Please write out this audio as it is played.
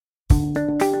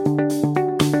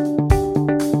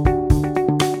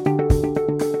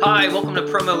Hi, welcome to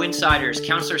Promo Insiders,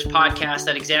 Counselor's podcast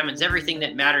that examines everything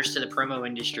that matters to the promo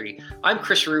industry. I'm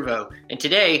Chris Ruvo, and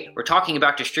today we're talking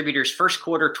about distributors' first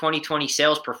quarter 2020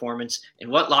 sales performance and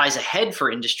what lies ahead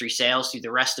for industry sales through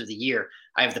the rest of the year.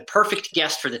 I have the perfect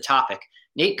guest for the topic.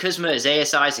 Nate Kuzma is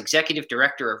ASI's Executive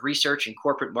Director of Research and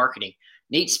Corporate Marketing.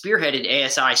 Nate spearheaded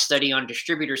ASI's study on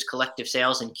distributors' collective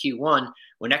sales in Q1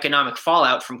 when economic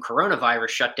fallout from coronavirus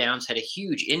shutdowns had a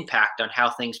huge impact on how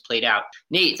things played out.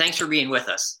 Nate, thanks for being with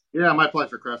us. Yeah, my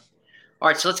pleasure, Chris. All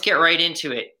right, so let's get right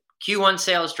into it. Q1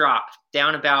 sales dropped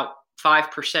down about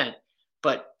 5%,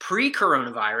 but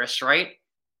pre-coronavirus, right?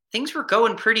 Things were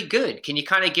going pretty good. Can you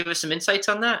kind of give us some insights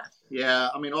on that? Yeah,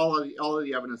 I mean, all of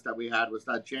the evidence that we had was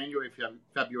that January,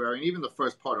 February, and even the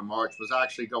first part of March was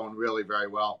actually going really very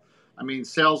well. I mean,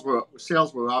 sales were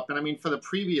up, and I mean, for the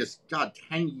previous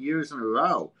 10 years in a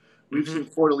row, we've seen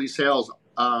quarterly sales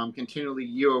continually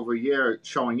year over year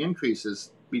showing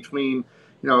increases between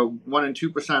 1% and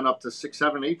 2% up to 6,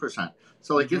 7, 8%.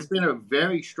 So it's been a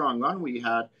very strong run we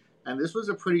had, and this was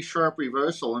a pretty sharp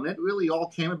reversal, and it really all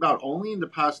came about only in the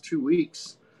past 2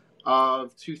 weeks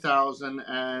of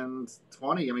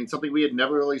 2020. I mean, something we had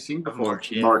never really seen before.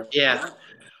 March. Yeah.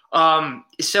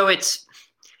 So it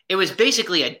was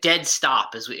basically a dead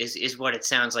stop is what it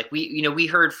sounds like. We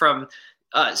heard from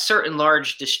certain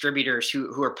large distributors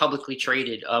who are publicly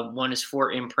traded. One is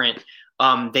 4imprint.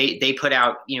 They put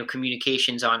out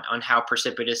communications on how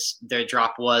precipitous their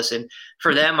drop was, and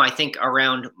for them, I think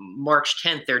around March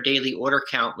 10th, their daily order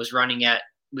count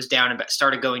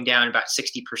started going down about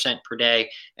 60% per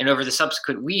day, and over the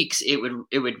subsequent weeks, it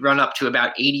would run up to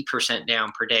about 80%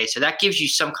 down per day. So that gives you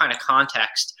some kind of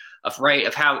context of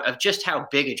just how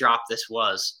big a drop this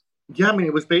was. Yeah, I mean,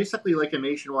 it was basically like a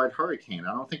nationwide hurricane.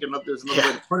 I don't think there's another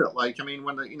way to put it. Like, I mean,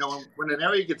 when an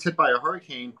area gets hit by a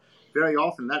hurricane, very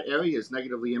often that area is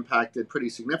negatively impacted pretty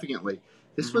significantly.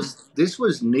 This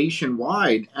was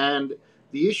nationwide, and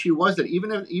the issue was that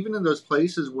even in those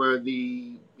places where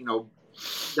that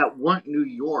weren't New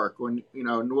York or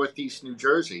Northeast New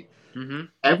Jersey,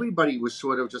 everybody was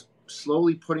sort of just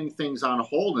slowly putting things on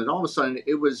hold, and all of a sudden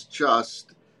it was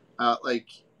just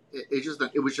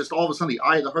it was just all of a sudden the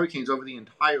eye of the hurricanes over the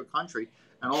entire country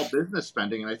and all business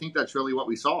spending, and I think that's really what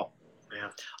we saw.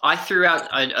 Yeah, I threw out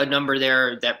a number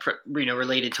there that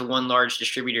related to one large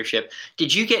distributorship.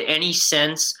 Did you get any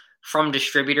sense from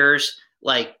distributors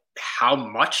like how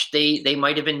much they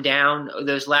might have been down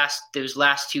those last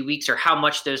 2 weeks, or how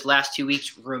much those last 2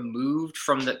 weeks removed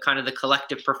from the kind of the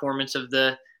collective performance of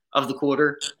the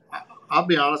quarter? I'll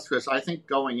be honest, Chris. I think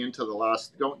going into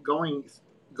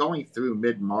going through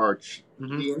mid-March,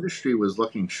 the industry was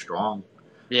looking strong.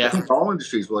 Yeah, I think all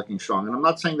industries were looking strong, and I'm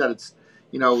not saying that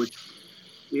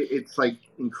it's like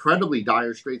incredibly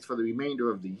dire straits for the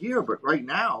remainder of the year, but right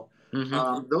now,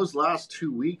 those last 2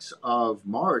 weeks of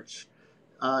March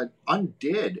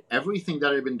undid everything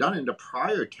that had been done in the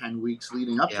prior 10 weeks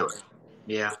leading up to it.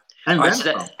 Yeah, and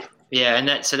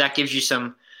so that gives you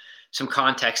some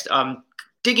context.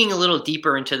 Digging a little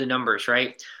deeper into the numbers,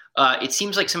 right? It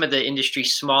seems like some of the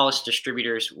industry's smallest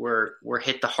distributors were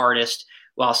hit the hardest,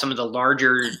 while some of the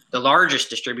largest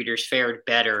distributors fared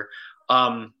better.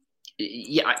 Can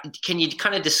you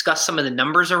kind of discuss some of the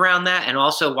numbers around that, and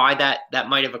also why that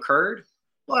might have occurred?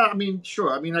 Well, I mean,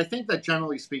 sure. I mean, I think that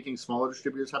generally speaking, smaller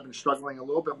distributors have been struggling a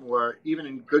little bit more, even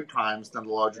in good times, than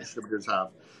the larger distributors have.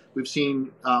 We've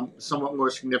seen somewhat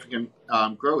more significant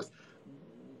growth.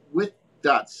 With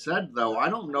that said, though, I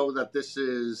don't know that this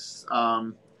is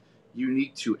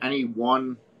unique to any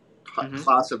one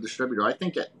class of distributor. I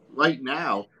think right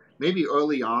now, maybe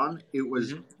early on, it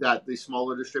was that the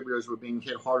smaller distributors were being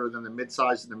hit harder than the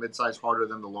mid-size, and the mid-size harder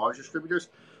than the large distributors.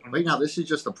 Right now, this is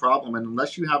just a problem, and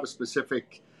unless you have a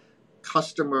specific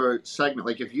customer segment,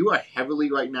 like if you are heavily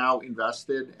right now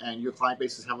invested and your client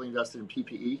base is heavily invested in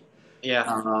PPE,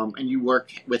 and you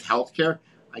work with healthcare,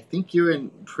 I think you're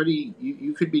in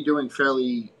you could be doing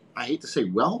fairly, I hate to say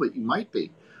well, but you might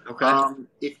be. Okay.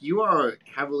 If you are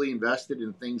heavily invested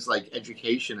in things like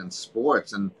education and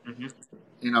sports and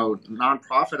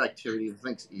nonprofit activity and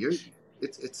things,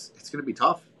 it's going to be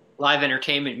tough. Live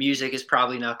entertainment, music is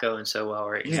probably not going so well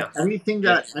right now. Anything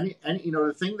that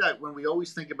the thing that when we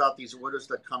always think about these orders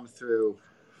that come through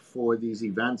for these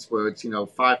events where it's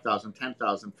 5,000,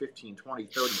 10,000, 15, 20,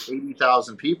 30,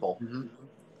 80,000 people,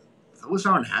 those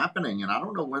aren't happening, and I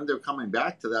don't know when they're coming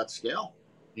back to that scale.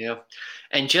 Yeah,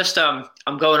 and just I'm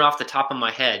going off the top of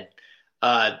my head.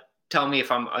 Tell me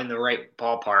if I'm in the right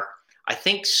ballpark. I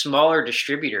think smaller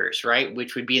distributors, right,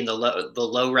 which would be in the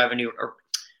low revenue or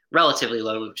relatively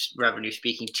low revenue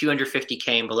speaking,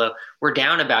 $250K and below, we're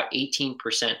down about 18%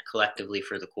 collectively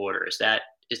for the quarter. Is that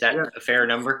Is that Yeah. a fair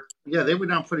number? Yeah, they were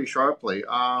down pretty sharply.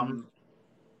 Mm-hmm.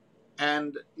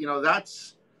 And,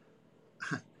 that's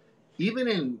even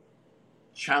in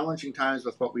challenging times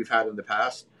with what we've had in the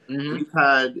past, Mm-hmm. we've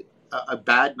had a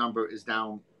bad number is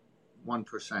down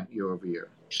 1% year over year.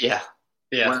 Yeah.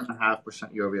 Yeah.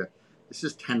 1.5% year over year. This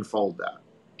is tenfold that.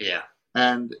 Yeah.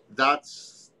 And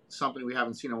that's something we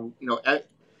haven't seen.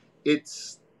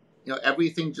 It's,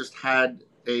 everything just had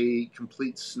a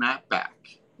complete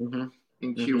snapback Mm-hmm.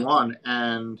 in Mm-hmm. Q1.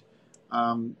 And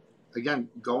again,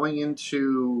 going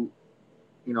into,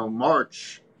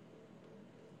 March,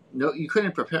 no, you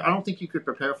couldn't prepare. I don't think you could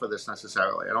prepare for this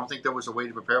necessarily. I don't think there was a way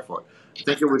to prepare for it. I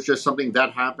think it was just something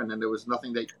that happened, and there was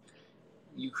nothing that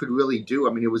you could really do.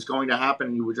 I mean, it was going to happen,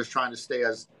 and you were just trying to stay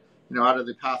as, out of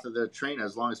the path of the train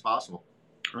as long as possible.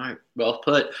 All right. Well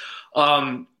put.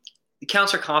 The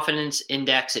Counselor Confidence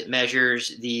Index, it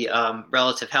measures the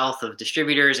relative health of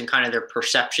distributors and kind of their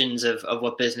perceptions of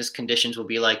what business conditions will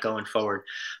be like going forward.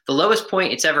 The lowest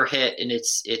point it's ever hit in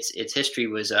its history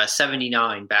was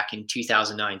 79 back in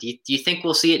 2009. Do you think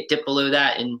we'll see it dip below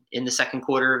that in the second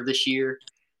quarter of this year?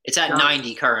 It's at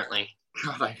 90 currently.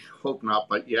 God, I hope not,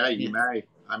 but yeah, you may.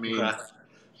 I mean, Okay.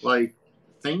 like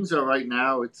things are right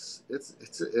now. It's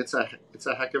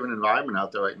a heck of an environment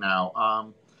out there right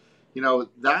now.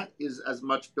 That is as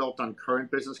much built on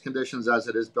current business conditions as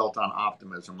it is built on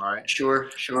optimism, right? Sure.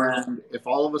 And if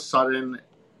all of a sudden,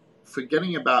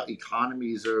 forgetting about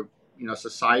economies or,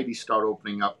 society start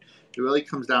opening up, it really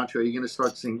comes down to, are you going to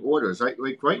start seeing orders, right?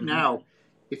 Like right now,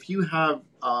 if you have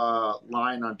a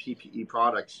line on PPE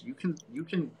products, you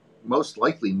can most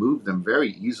likely move them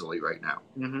very easily right now,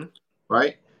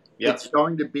 right? Yep. It's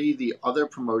going to be the other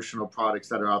promotional products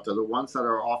that are out there, the ones that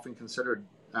are often considered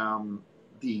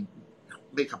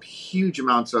make up huge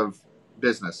amounts of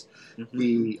business.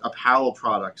 The apparel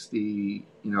products, the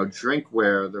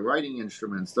drinkware, the writing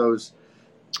instruments, those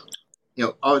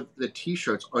are the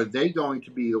T-shirts. Are they going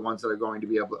to be the ones that are going to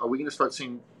be able? Are we going to start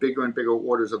seeing bigger and bigger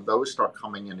orders of those start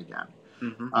coming in again?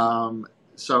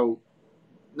 So,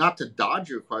 not to dodge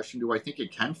your question, do I think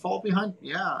it can fall behind?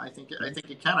 Yeah, I think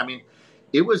it can. I mean,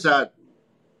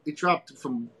 it dropped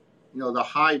from the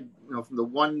high, from the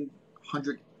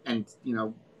 100 and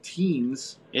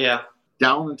teens,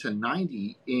 down into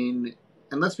 90 and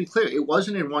let's be clear, it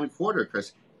wasn't in one quarter,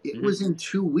 Chris. It was in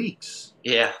 2 weeks.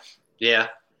 Yeah.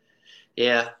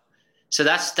 So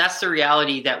that's the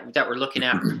reality that we're looking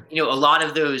at. A lot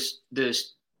of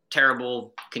those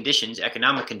terrible conditions,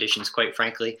 economic conditions, quite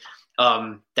frankly,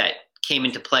 that came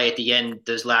into play at the end,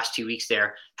 those last 2 weeks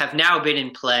there, have now been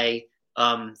in play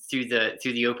through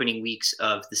the opening weeks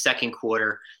of the second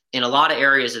quarter. In a lot of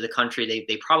areas of the country,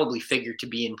 they probably figured to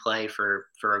be in play for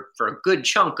a good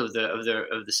chunk of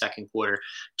the second quarter.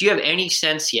 Do you have any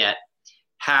sense yet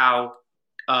how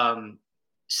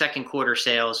second quarter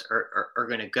sales are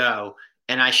going to go?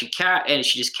 And I should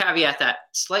just caveat that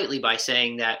slightly by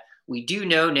saying that we do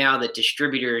know now that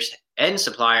distributors and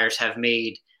suppliers have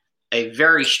made a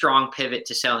very strong pivot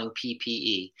to selling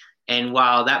PPE. And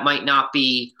while that might not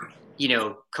be,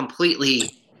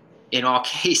 completely in all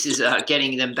cases,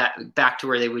 getting them back to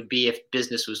where they would be if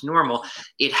business was normal,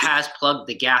 it has plugged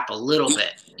the gap a little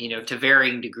bit, to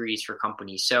varying degrees for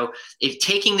companies. So if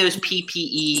taking those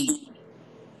PPE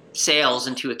sales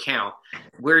into account,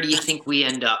 where do you think we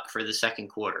end up for the second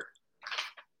quarter?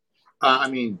 I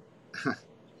mean,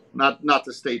 not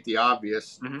to state the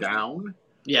obvious, down.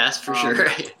 Yes, for sure.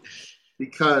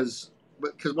 Because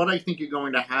what I think you're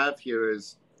going to have here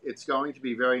is it's going to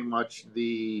be very much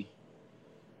the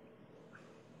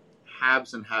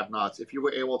haves and have-nots. If you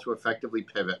were able to effectively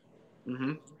pivot,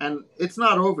 and it's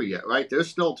not over yet, right? There's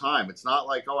still time. It's not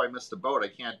like, I missed the boat, I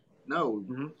can't. No,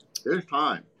 there's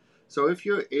time. So if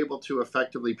you're able to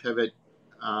effectively pivot,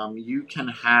 you can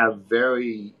have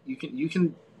you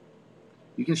can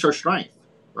show strength,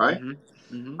 right?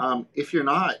 If you're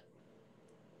not,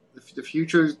 the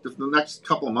future, the next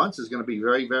couple of months is going to be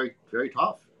very, very, very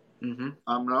tough. I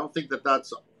don't think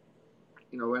that's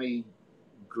any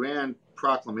grand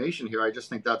proclamation here. I just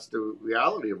think that's the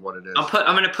reality of what it is.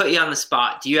 I'm going to put you on the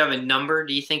spot. Do you have a number?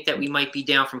 Do you think that we might be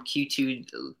down from Q2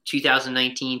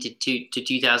 2019 to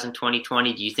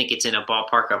 2020? Do you think it's in a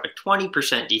ballpark of a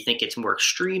 20%? Do you think it's more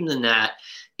extreme than that?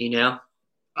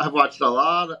 I've watched a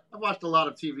lot of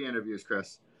TV interviews,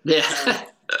 Chris. Yeah.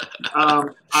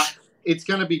 It's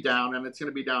going to be down, and it's going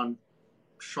to be down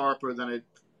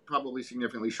probably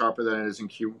significantly sharper than it is in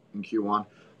Q1.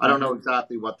 I don't know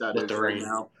exactly what that is right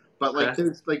now. But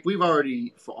we've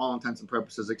already, for all intents and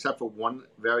purposes, except for one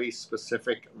very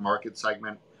specific market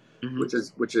segment, Mm-hmm.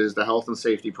 which is the health and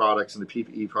safety products and the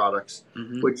PPE products,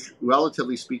 Mm-hmm. which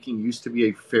relatively speaking used to be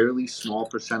a fairly small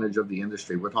percentage of the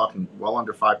industry. We're talking well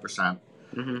under 5%.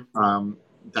 Mm-hmm.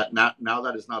 That now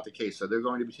that is not the case. So they're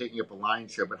going to be taking up a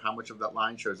lion's share, but how much of that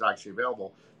lion's share is actually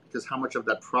available? Because how much of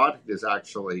that product is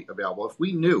actually available? If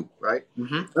we knew, right?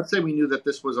 Mm-hmm. Let's say we knew that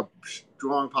this was a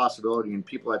strong possibility and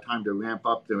people had time to ramp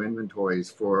up their inventories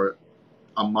for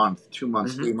a month, 2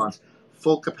 months, Mm-hmm. 3 months,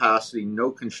 full capacity, no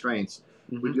constraints,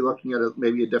 Mm-hmm. we'd be looking at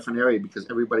maybe a different area because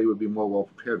everybody would be more well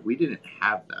prepared. We didn't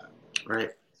have that.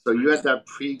 Right. So you had that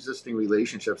pre-existing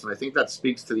relationships, and I think that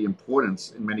speaks to the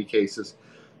importance in many cases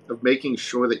of making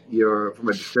sure that you're, from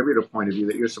a distributor point of view,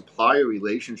 that your supplier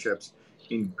relationships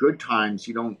in good times,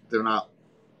 they're not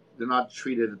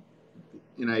treated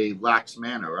in a lax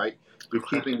manner, right? You're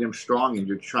Okay. keeping them strong and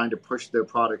you're trying to push their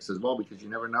products as well because you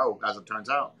never know, as it turns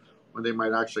out, when they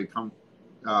might actually come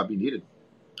be needed.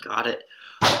 Got it.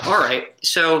 All right.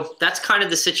 So that's kind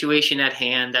of the situation at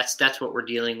hand. That's what we're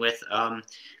dealing with.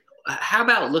 How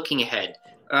about looking ahead?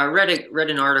 Read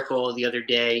an article the other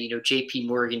day. You know, J.P.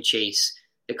 Morgan Chase,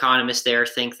 economists there,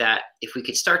 think that if we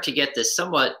could start to get the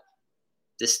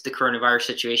coronavirus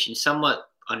situation somewhat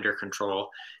under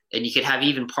control, and you could have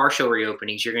even partial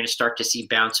reopenings, you're going to start to see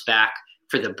bounce back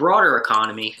for the broader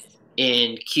economy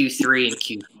in Q3 and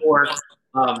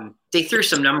Q4. They threw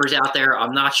some numbers out there.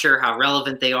 I'm not sure how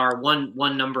relevant they are. One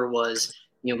number was,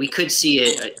 you know, we could see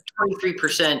a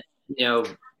 23%, you know,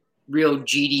 real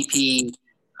GDP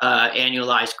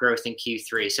annualized growth in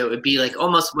Q3. So it would be like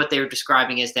almost what they were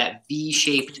describing as that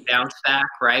V-shaped bounce back,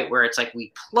 right? Where it's like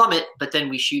we plummet, but then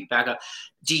we shoot back up.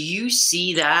 Do you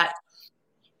see that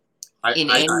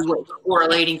in any way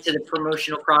correlating to the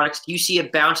promotional products? Do you see a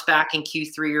bounce back in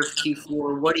Q3 or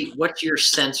Q4? What's your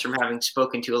sense from having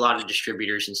spoken to a lot of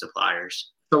distributors and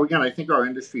suppliers? So again, I think our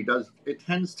industry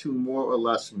tends to more or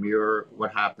less mirror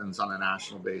what happens on a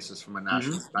national basis from a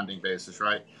national spending basis,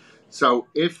 right? So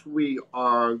if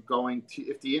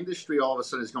if the industry all of a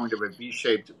sudden is going to have a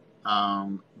V-shaped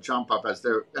jump up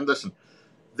and listen,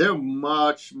 they're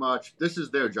much, this is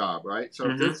their job, right? So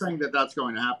if they're saying that that's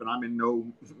going to happen, I'm in no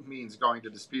means going to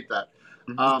dispute that.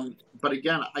 But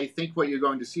again, I think what you're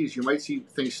going to see is you might see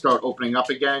things start opening up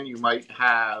again. You might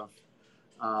have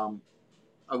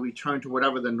a return to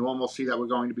whatever the normalcy that we're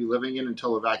going to be living in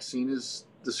until a vaccine is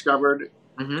discovered.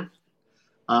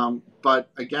 But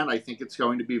again, I think it's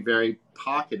going to be very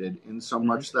pocketed in so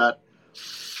much that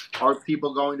are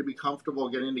people going to be comfortable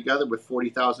getting together with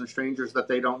 40,000 strangers that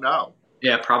they don't know?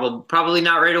 Yeah, probably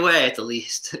not right away at the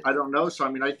least. I don't know. So,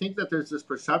 I mean, I think that there's this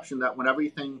perception that when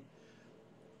everything,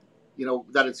 you know,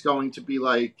 that it's going to be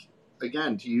like,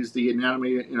 again, to use the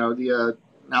analogy, the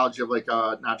analogy of like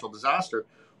a natural disaster,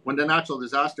 when the natural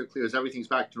disaster clears, everything's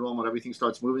back to normal, everything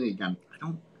starts moving again.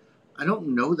 I don't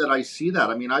know that I see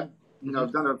that. I mean, I've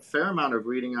done a fair amount of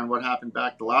reading on what happened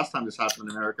back the last time this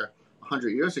happened in America 100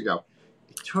 years ago.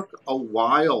 It took a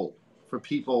while for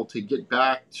people to get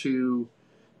back to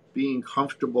being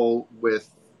comfortable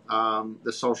with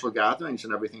the social gatherings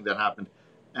and everything that happened.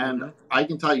 And I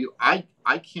can tell you, I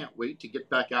can't wait to get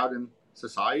back out in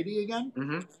society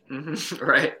again.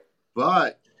 Right.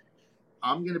 But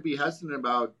I'm going to be hesitant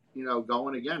about,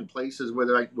 going again, places where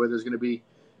there's going to be,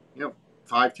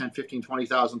 5, 10, 15,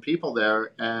 20,000 people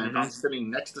there, and I'm sitting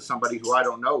next to somebody who I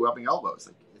don't know rubbing elbows.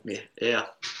 Yeah.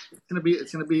 It's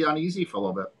going to be uneasy for a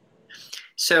little bit.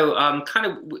 So, kind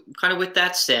of with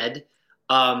that said,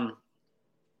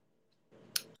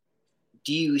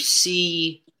 do you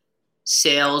see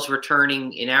sales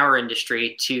returning in our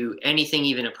industry to anything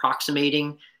even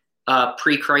approximating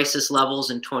pre-crisis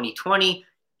levels in 2020?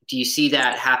 Do you see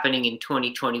that happening in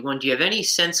 2021? Do you have any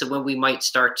sense of when we might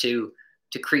start to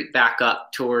creep back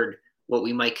up toward what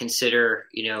we might consider,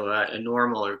 a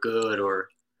normal or good or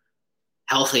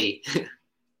healthy?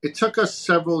 It took us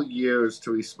several years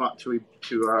to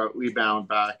rebound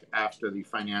back after the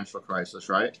financial crisis,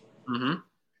 right?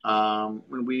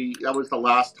 That was the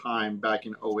last time back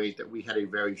in 2008 that we had a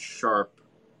very sharp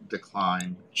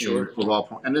decline. Sure.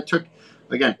 And it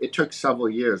took several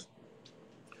years.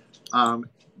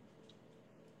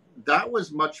 That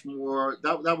was much more,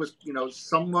 that was,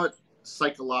 somewhat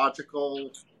psychological,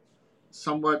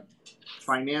 somewhat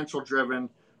financial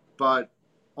driven, but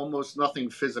almost nothing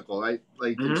physical, right?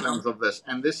 Like in terms of this.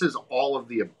 And this is all of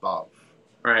the above.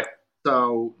 Right.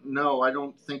 So no, I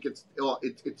don't think it's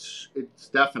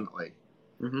definitely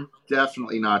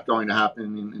not going to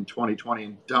happen in 2020.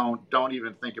 And don't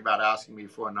even think about asking me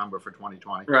for a number for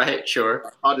 2020. Right.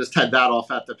 Sure. I'll just head that off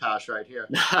at the pass right here.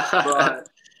 But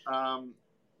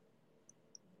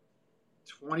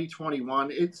 2021,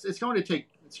 it's going to take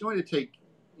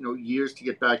years to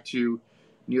get back to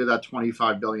near that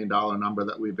 $25 billion number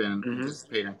that we've been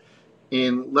anticipating.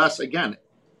 Unless, again,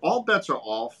 all bets are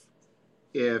off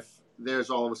if there's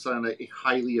all of a sudden a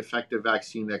highly effective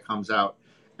vaccine that comes out.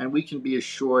 And we can be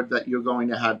assured that you're going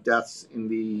to have deaths in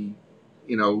the,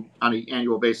 on an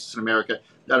annual basis in America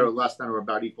that are less than or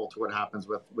about equal to what happens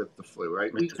with the flu,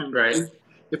 right?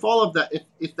 If all of that,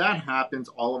 if that happens,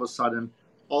 all of a sudden,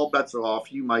 all bets are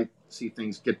off. You might see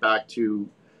things get back to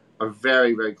a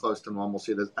very, very close to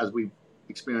normalcy as we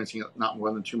experiencing it not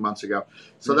more than 2 months ago.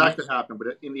 So that could happen.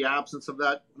 But in the absence of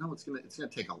that, no, it's gonna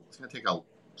take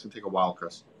a while,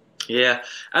 Chris. Yeah,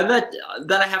 and that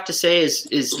I have to say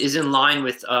is in line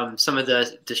with some of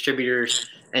the distributors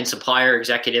and supplier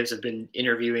executives have been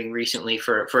interviewing recently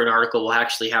for an article we'll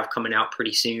actually have coming out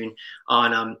pretty soon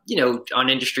on on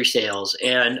industry sales,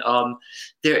 and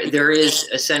there is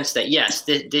a sense that yes,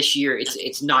 this year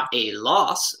it's not a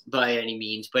loss by any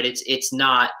means, but it's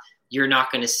not, you're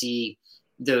not going to see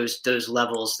those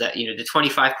levels that the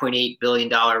 $25.8 billion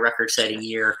record-setting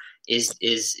year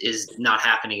is not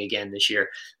happening again this year.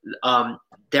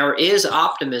 There is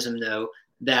optimism, though,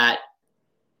 that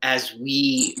as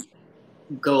we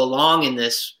go along in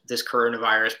this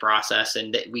coronavirus process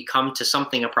and that we come to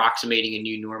something approximating a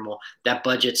new normal, that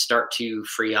budgets start to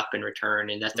free up and return,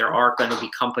 and that there are going to be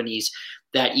companies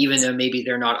that, even though maybe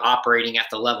they're not operating at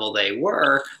the level they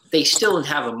were, they still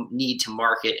have a need to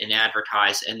market and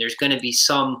advertise, and there's going to be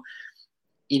some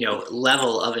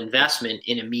level of investment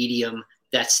in a medium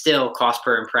that's still cost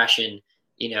per impression,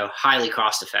 highly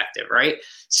cost effective, right?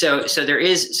 So there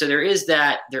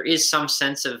is some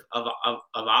sense of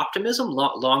optimism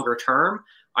longer term.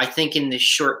 I think in the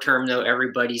short term, though,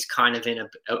 everybody's kind of in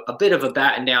a bit of a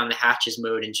batten down the hatches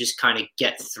mode and just kind of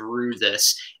get through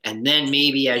this. And then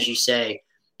maybe, as you say,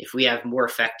 if we have more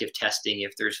effective testing,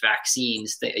 if there's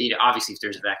vaccines, obviously if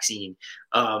there's a vaccine,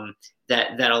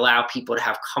 that allow people to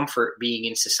have comfort being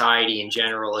in society in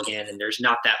general again, and there's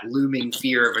not that looming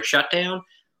fear of a shutdown,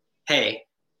 hey,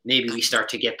 maybe we start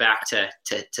to get back to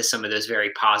some of those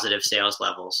very positive sales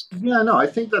levels. Yeah, no, I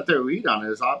think that their read on it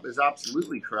is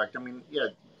absolutely correct. I mean, yeah,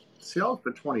 sales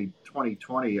for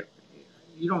 2020,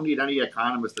 you don't need any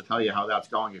economist to tell you how that's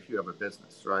going if you have a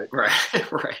business, right?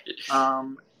 Right.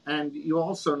 And you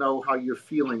also know how you're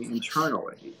feeling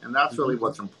internally. And that's really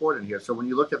what's important here. So when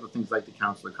you look at the things like the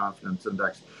Counselor Confidence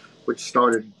Index, which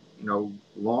started,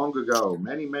 long ago,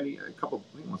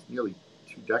 almost nearly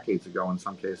 2 decades ago in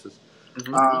some cases,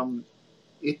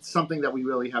 it's something that we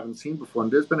really haven't seen before.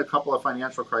 And there's been a couple of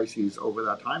financial crises over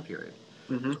that time period.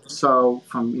 So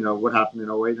from, what happened in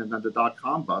 2008 and then the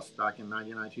dot-com bust back in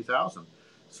 99, 2000.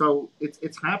 So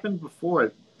it's happened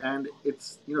before. And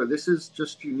it's, this is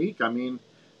just unique. I mean,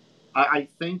 I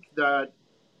think that,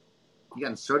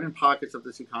 again, certain pockets of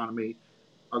this economy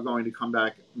are going to come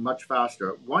back much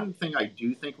faster. One thing I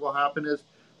do think will happen is,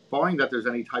 barring that there's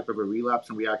any type of a relapse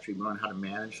and we actually learn how to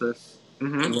manage this,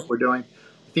 and what we're doing,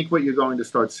 I think what you're going to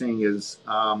start seeing is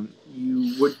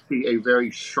you would see a very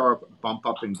sharp bump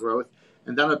up in growth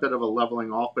and then a bit of a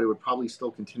leveling off, but it would probably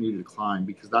still continue to decline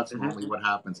because that's normally what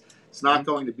happens. It's not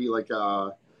going to be like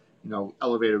a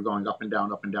elevator going up and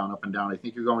down, up and down, up and down. I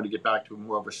think you're going to get back to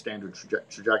more of a standard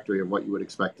trajectory of what you would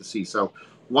expect to see. So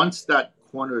once that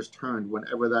corner is turned,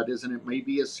 whenever that is, and it may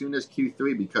be as soon as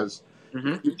Q3, because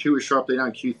Q2 is sharply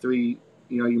down, Q3,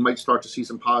 you might start to see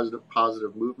some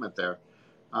positive movement there.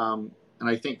 And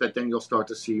I think that then you'll start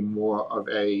to see more of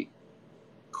a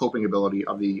coping ability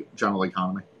of the general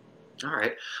economy. All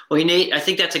right. Well, Nate, I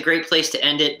think that's a great place to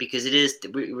end it because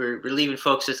we're leaving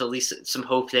folks with at least some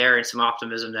hope there and some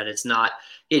optimism that it's not,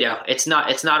 it's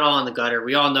not all in the gutter.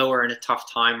 We all know we're in a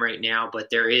tough time right now, but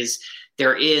there is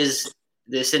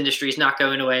this industry is not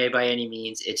going away by any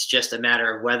means. It's just a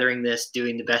matter of weathering this,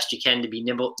 doing the best you can to be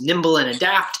nimble and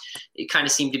adapt. It kind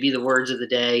of seemed to be the words of the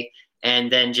day.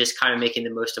 And then just kind of making the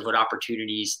most of what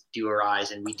opportunities do arise.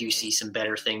 And we do see some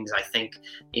better things. I think,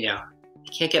 it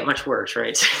can't get much worse,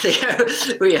 right?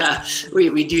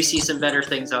 we do see some better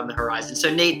things on the horizon.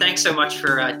 So Nate, thanks so much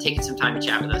for taking some time to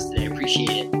chat with us today. I appreciate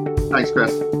it. Thanks,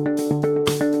 Chris.